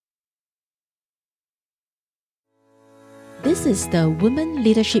This is the Women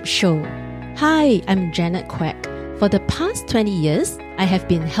Leadership Show. Hi, I'm Janet Quek. For the past 20 years, I have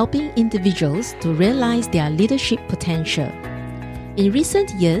been helping individuals to realize their leadership potential. In recent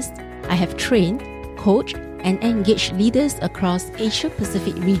years, I have trained, coached, and engaged leaders across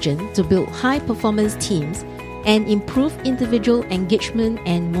Asia-Pacific region to build high-performance teams and improve individual engagement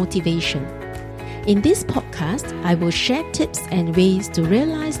and motivation. In this podcast, I will share tips and ways to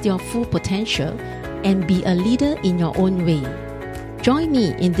realize your full potential and be a leader in your own way. Join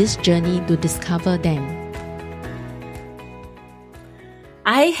me in this journey to discover them.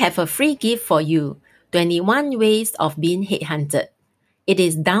 I have a free gift for you, 21 Ways of Being Headhunted. It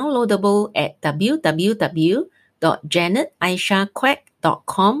is downloadable at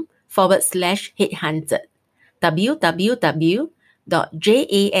www.janetaishaquek.com/headhunted.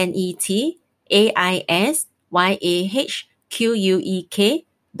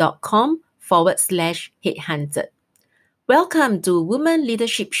 Welcome to Women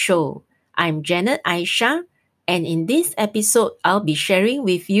Leadership Show. I'm Janet Aisha, and in this episode, I'll be sharing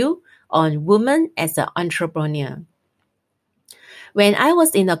with you on women as an entrepreneur. When I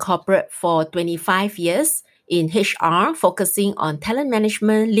was in a corporate for 25 years in HR, focusing on talent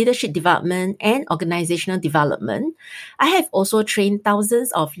management, leadership development, and organizational development, I have also trained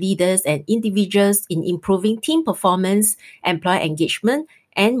thousands of leaders and individuals in improving team performance, employee engagement,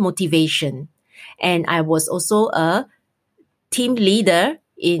 and motivation. And I was also a team leader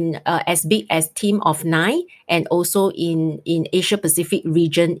in as big as team of 9 and also in Asia Pacific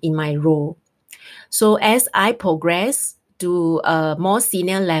region in my role. So as I progress to a more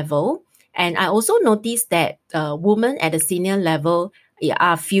senior level, and I also noticed that women at the senior level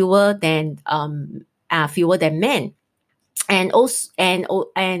are fewer than men. And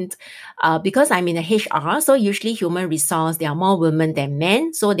because I'm in a HR, so usually human resource, there are more women than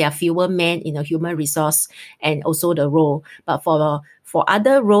men. So there are fewer men in the human resource and also the role. But for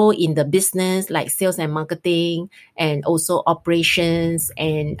other role in the business, like sales and marketing and also operations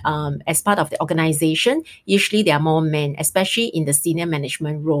and as part of the organization, usually there are more men, especially in the senior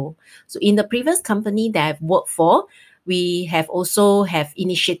management role. So in the previous company that I've worked for, we have also have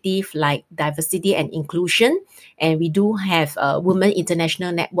initiative like diversity and inclusion, and we do have a Women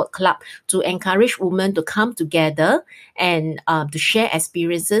International Network Club to encourage women to come together and to share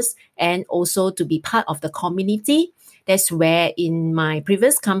experiences and also to be part of the community. That's where in my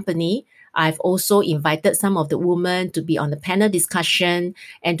previous company, I've also invited some of the women to be on the panel discussion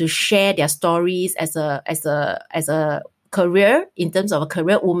and to share their stories as a career, in terms of a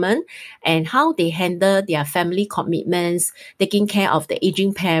career woman, and how they handle their family commitments, taking care of the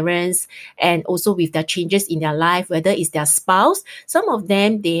aging parents, and also with their changes in their life, whether it's their spouse. Some of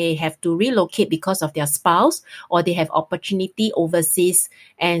them, they have to relocate because of their spouse, or they have opportunity overseas,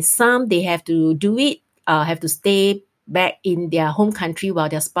 and some they have to do it, have to stay back in their home country while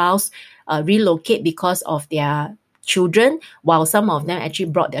their spouse relocate because of their children, while some of them actually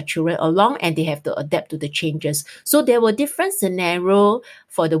brought their children along and they have to adapt to the changes. So there were different scenarios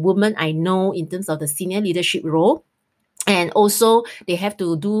for the women I know in terms of the senior leadership role. And also they have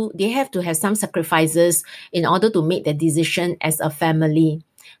to have some sacrifices in order to make the decision as a family.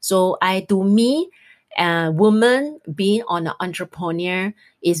 So woman being an entrepreneur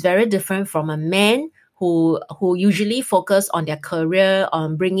is very different from a man who usually focus on their career,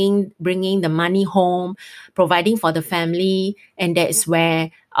 on bringing the money home, providing for the family. And that's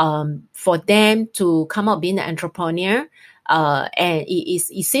where, for them to come out being an entrepreneur, and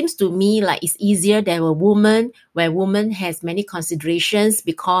it seems to me like it's easier than a woman, where woman has many considerations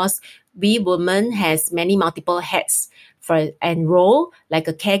because we women has many multiple hats and role, like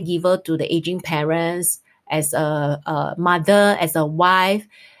a caregiver to the aging parents, as a mother, as a wife,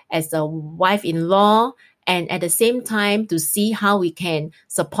 as a wife-in-law, and at the same time to see how we can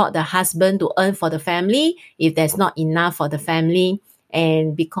support the husband to earn for the family if there's not enough for the family.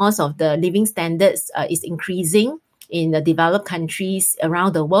 And because of the living standards is increasing in the developed countries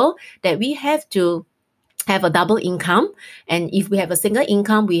around the world, that we have to have a double income. And if we have a single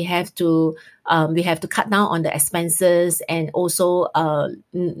income, we have to cut down on the expenses, and also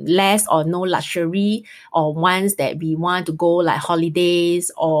less or no luxury or ones that we want to go, like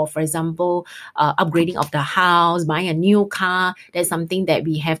holidays, or for example upgrading of the house, buying a new car. That's something that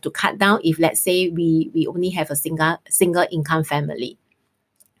we have to cut down if, let's say, we only have a single income family.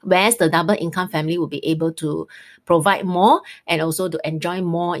 Whereas the double income family will be able to provide more and also to enjoy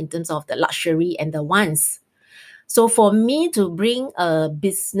more in terms of the luxury and the wants. So for me to bring a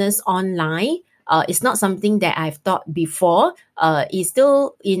business online, It's not something that I've thought before. It's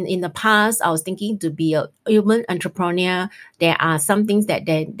still in the past, I was thinking to be a human entrepreneur. There are some things that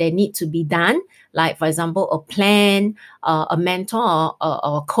they need to be done, like, for example, a plan, a mentor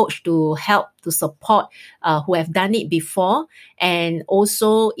or a coach to help, to support who have done it before. And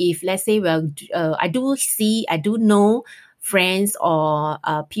also, if let's say, I do know friends or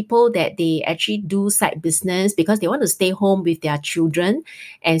people that they actually do side business because they want to stay home with their children,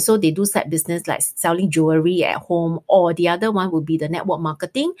 and so they do side business like selling jewelry at home. Or the other one would be the network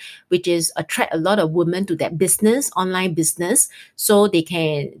marketing, which is attract a lot of women to that business, online business, so they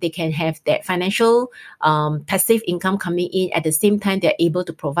can have that financial passive income coming in. At the same time, they're able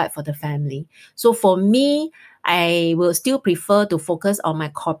to provide for the family. So for me, I will still prefer to focus on my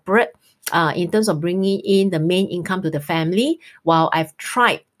corporate in terms of bringing in the main income to the family, while I've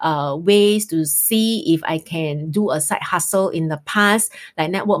tried ways to see if I can do a side hustle in the past,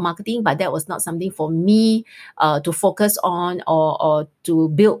 like network marketing, but that was not something for me to focus on or to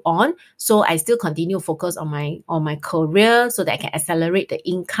build on. So I still continue to focus on my career so that I can accelerate the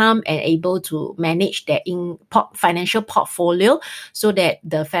income and able to manage that financial portfolio, so that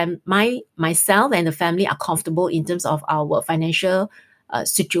myself and the family are comfortable in terms of our financial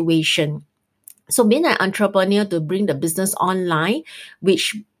situation. So being an entrepreneur to bring the business online,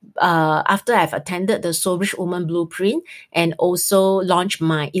 which after I've attended the Soul Rich Woman Blueprint and also launched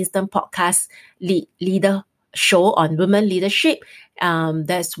my instant podcast leader show on women leadership,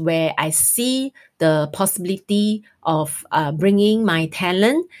 that's where I see the possibility of bringing my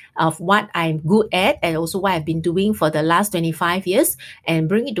talent of what I'm good at and also what I've been doing for the last 25 years and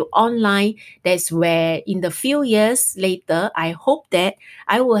bring it to online. That's where in the few years later, I hope that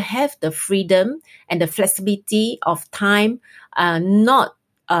I will have the freedom and the flexibility of time, not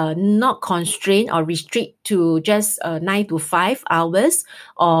constrained or restrict to just 9 to 5 hours,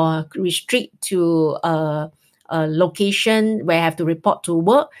 or restrict to a location where I have to report to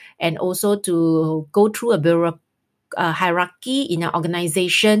work, and also to go through a hierarchy in an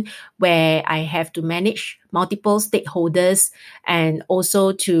organization where I have to manage multiple stakeholders and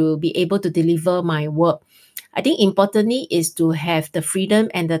also to be able to deliver my work. I think importantly is to have the freedom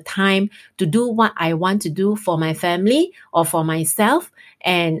and the time to do what I want to do for my family or for myself,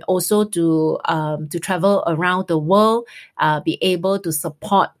 and also to travel around the world, be able to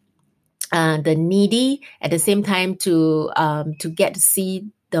support the needy, at the same time to get to see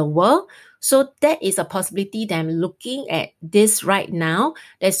the world. So that is a possibility that I'm looking at this right now.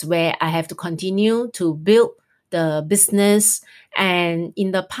 That's where I have to continue to build the business. And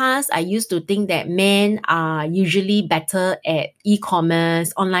in the past, I used to think that men are usually better at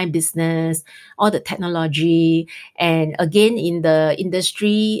e-commerce, online business, all the technology. And again, in the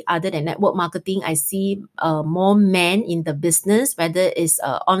industry, other than network marketing, I see more men in the business, whether it's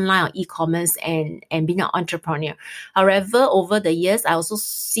online or e-commerce and being an entrepreneur. However, over the years, I also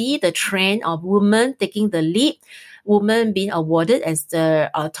see the trend of women taking the lead, women being awarded as the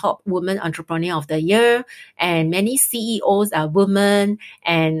top woman entrepreneur of the year, and many CEOs are women,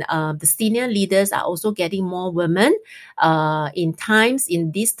 and the senior leaders are also getting more women in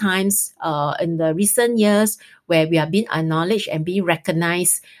these times in the recent years, where we are being acknowledged and being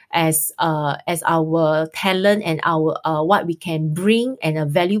recognized as our talent and our what we can bring and a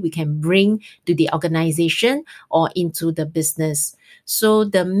value we can bring to the organization or into the business. So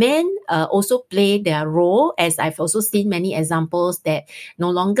the men also play their role, as I've also seen many examples that no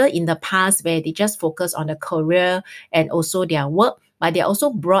longer in the past where they just focus on the career and also their work, but they're also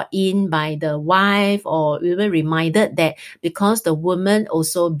brought in by the wife, or even reminded that because the woman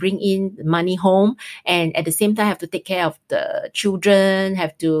also bring in money home and at the same time have to take care of the children,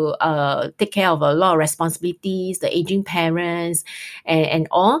 have to take care of a lot of responsibilities, the aging parents and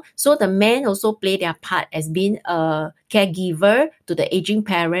all. So the men also play their part as being a caregiver to the aging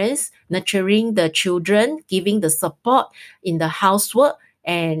parents, nurturing the children, giving the support in the housework,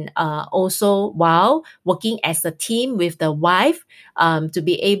 and also while working as a team with the wife to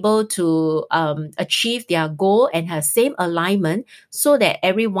be able to achieve their goal and have same alignment, so that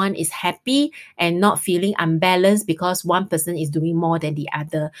everyone is happy and not feeling unbalanced because one person is doing more than the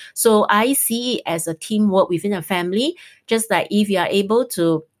other. So I see it as a teamwork within a family, just like if you are able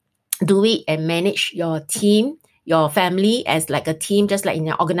to do it and manage your team, your family as like a team, just like in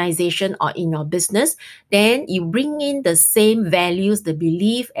your organization or in your business, then you bring in the same values, the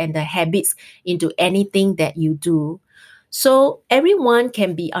belief and the habits into anything that you do. So everyone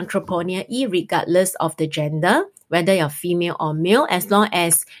can be entrepreneur irregardless of the gender, whether you're female or male, as long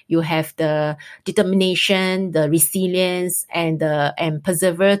as you have the determination, the resilience, and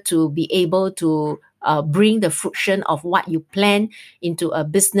persevere to be able to bring the fruition of what you plan into a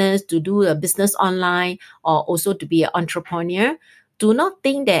business, to do a business online, or also to be an entrepreneur. Do not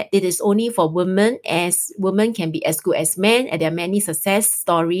think that it is only for women, as women can be as good as men, and there are many success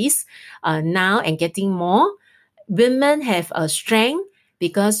stories now and getting more. Women have a strength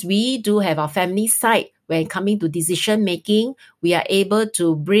because we do have our family side. When coming to decision making, we are able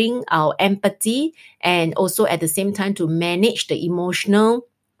to bring our empathy and also at the same time to manage the emotional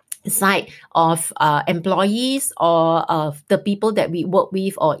side of employees or of the people that we work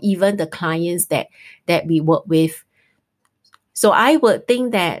with, or even the clients that we work with. So I would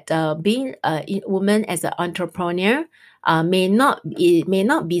think that being a woman as an entrepreneur may not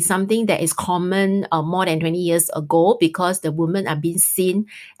be something that is common more than 20 years ago, because the women are being seen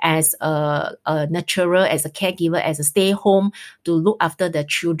as a nurturer, as a caregiver, as a stay-home to look after the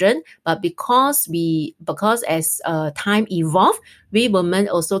children. But because as time evolves, we women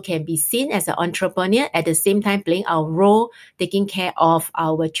also can be seen as an entrepreneur, at the same time playing our role, taking care of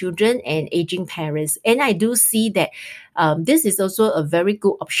our children and aging parents. And I do see that this is also a very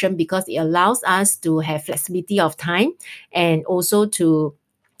good option, because it allows us to have flexibility of time and also to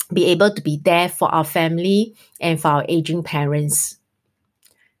be able to be there for our family and for our aging parents.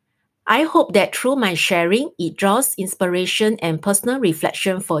 I hope that through my sharing, it draws inspiration and personal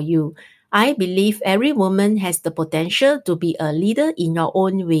reflection for you. I believe every woman has the potential to be a leader in your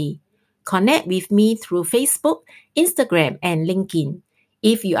own way. Connect with me through Facebook, Instagram, and LinkedIn.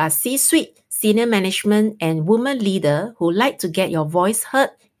 If you are C-suite, senior management, and woman leader who like to get your voice heard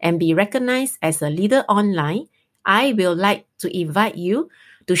and be recognized as a leader online, I will like to invite you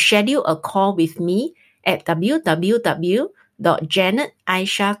to schedule a call with me at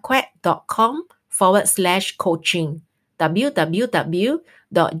www.janetaishaquek.com/coaching,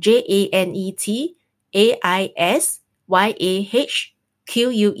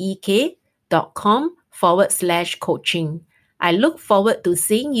 I look forward to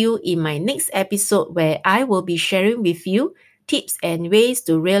seeing you in my next episode, where I will be sharing with you tips and ways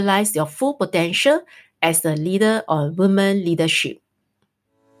to realize your full potential as a leader or women leadership.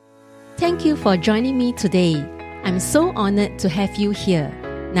 Thank you for joining me today. I'm so honored to have you here.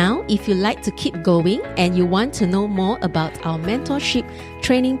 Now, if you'd like to keep going and you want to know more about our mentorship,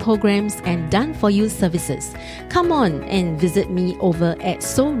 training programs, and done-for-you services, come on and visit me over at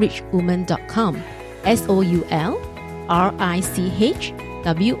soulrichwoman.com,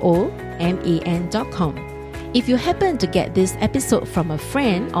 soulrichwoman.com. If you happen to get this episode from a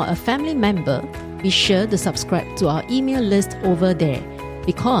friend or a family member, be sure to subscribe to our email list over there,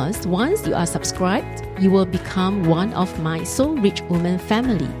 because once you are subscribed, you will become one of my Soul Rich Woman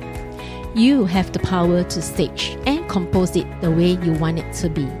family. You have the power to stage and compose it the way you want it to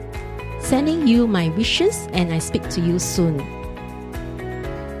be. Sending you my wishes, and I speak to you soon.